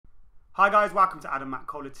Hi guys, welcome to Adam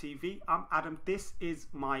McKola TV. I'm Adam. This is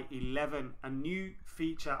my 11, a new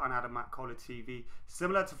feature on Adam McKola TV.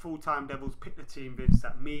 Similar to Full-Time Devils Pick the Team vids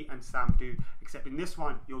that me and Sam do, except in this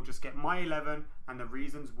one, you'll just get my 11 and the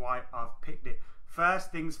reasons why I've picked it.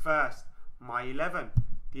 First things first, my 11.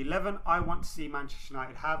 The 11 I want to see Manchester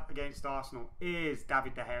United have against Arsenal is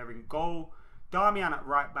David De Gea in goal, Darmian at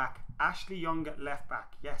right back, Ashley Young at left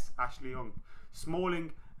back, yes, Ashley Young,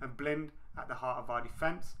 Smalling and Blind at the heart of our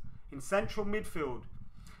defence. In central midfield,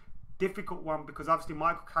 difficult one because obviously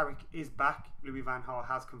Michael Carrick is back. Louis van Gaal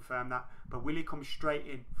has confirmed that. But will he come straight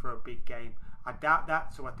in for a big game? I doubt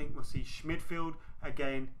that, so I think we'll see Schmidfield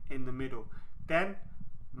again in the middle. Then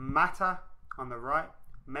Mata on the right,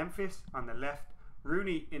 Memphis on the left,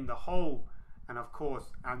 Rooney in the hole, and of course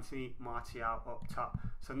Anthony Martial up top.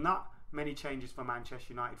 So not many changes for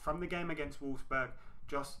Manchester United from the game against Wolfsburg,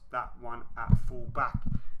 just that one at full back.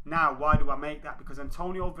 Now, why do I make that? Because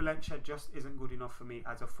Antonio Valencia just isn't good enough for me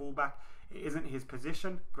as a fullback. It isn't his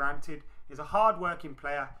position, granted. He's a hard-working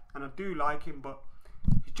player, and I do like him, but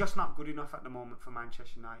he's just not good enough at the moment for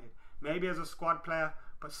Manchester United. Maybe as a squad player,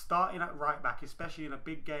 but starting at right back, especially in a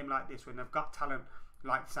big game like this, when they've got talent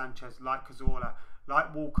like Sanchez, like Cazorla,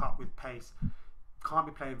 like Walcott with pace, can't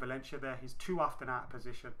be playing Valencia there. He's too often out of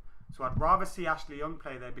position. So I'd rather see Ashley Young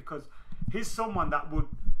play there because he's someone that would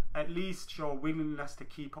at least show a willingness to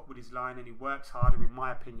keep up with his line, and he works harder in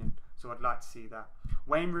my opinion, so I'd like to see that.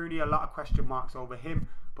 Wayne Rooney, a lot of question marks over him,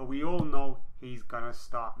 but we all know he's going to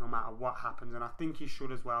start no matter what happens, and I think he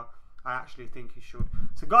should as well. I actually think he should.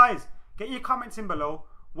 So guys, get your comments in below.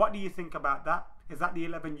 What do you think about that? Is that the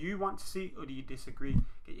 11 you want to see, or do you disagree?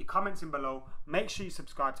 Get your comments in below. Make sure you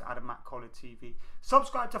subscribe to Adam McKola TV.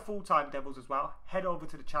 Subscribe to Full-Time Devils as well. Head over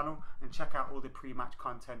to the channel and check out all the pre-match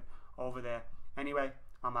content over there. Anyway,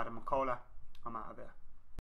 I'm Adam McKola. I'm out of there.